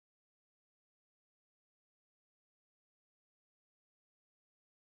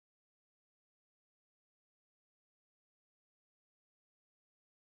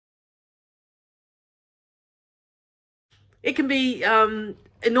It can be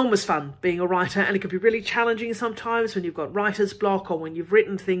enormous fun being a writer, and it can be really challenging sometimes when you've got writer's block, or when you've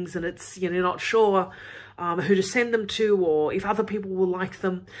written things and it's, you know, you're not sure who to send them to, or if other people will like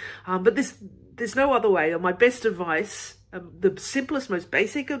them. But there's no other way. My best advice, the simplest, most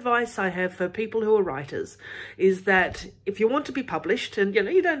basic advice I have for people who are writers, is that if you want to be published, and you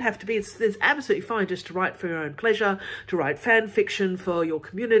know, you don't have to be, it's absolutely fine just to write for your own pleasure, to write fan fiction for your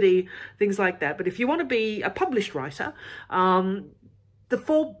community, things like that. But if you want to be a published writer, the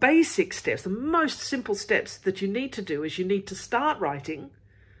 4 basic steps, the most simple steps that you need to do is you need to start writing,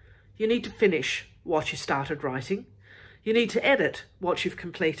 you need to finish what you started writing, you need to edit what you've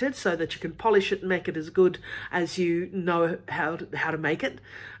completed so that you can polish it and make it as good as you know how to make it.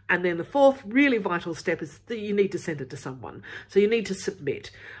 And then the 4th really vital step is that you need to send it to someone. So you need to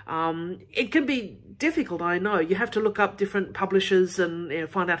submit. It can be difficult, I know. You have to look up different publishers and, you know,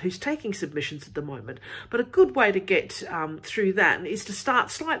 find out who's taking submissions at the moment. But a good way to get through that is to start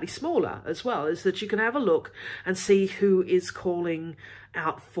slightly smaller as well, is that you can have a look and see who is calling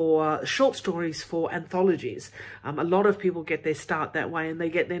out for short stories for anthologies. A lot of people get their start that way, and they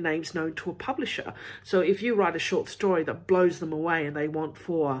get their names known to a publisher. So if you write a short story that blows them away and they want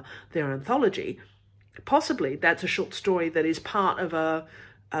for their anthology, possibly that's a short story that is part of a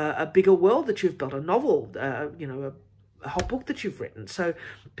bigger world that you've built, a novel, you know, a whole book that you've written. So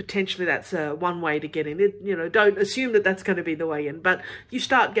potentially that's one way to get in. It, you know, don't assume that that's going to be the way in, but you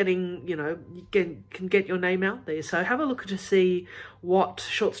start getting, you know, you can get your name out there. So have a look to see what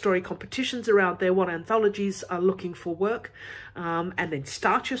short story competitions are out there, what anthologies are looking for work, and then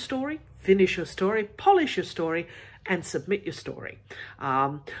start your story, finish your story, polish your story, and submit your story.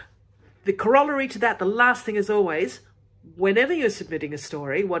 The corollary to that, the last thing is always, whenever you're submitting a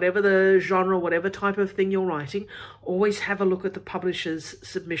story, whatever the genre, whatever type of thing you're writing, always have a look at the publisher's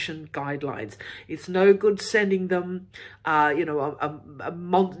submission guidelines. It's no good sending them, you know, a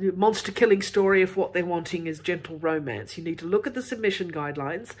monster killing story if what they're wanting is gentle romance. You need to look at the submission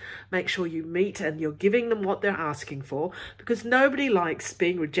guidelines, make sure you meet and you're giving them what they're asking for, because nobody likes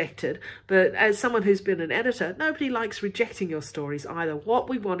being rejected. But as someone who's been an editor, nobody likes rejecting your stories either. What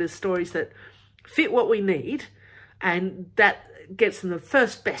we want is stories that fit what we need, and that gets them the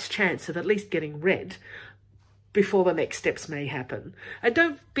first best chance of at least getting read before the next steps may happen. And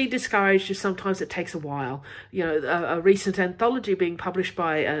don't be discouraged if sometimes it takes a while. You know, a recent anthology being published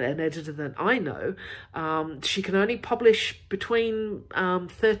by an editor that I know, she can only publish between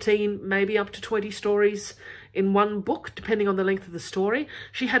 13, maybe up to 20 stories in one book, depending on the length of the story.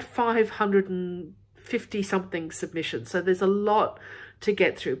 She had 550 something submissions. So there's a lot to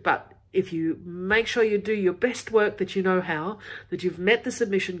get through. But if you make sure you do your best work that you know how, that you've met the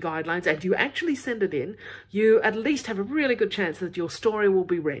submission guidelines, and you actually send it in, you at least have a really good chance that your story will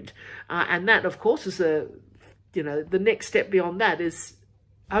be read. And that, of course, is you know, the next step beyond that is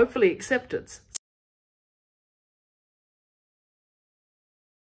hopefully acceptance.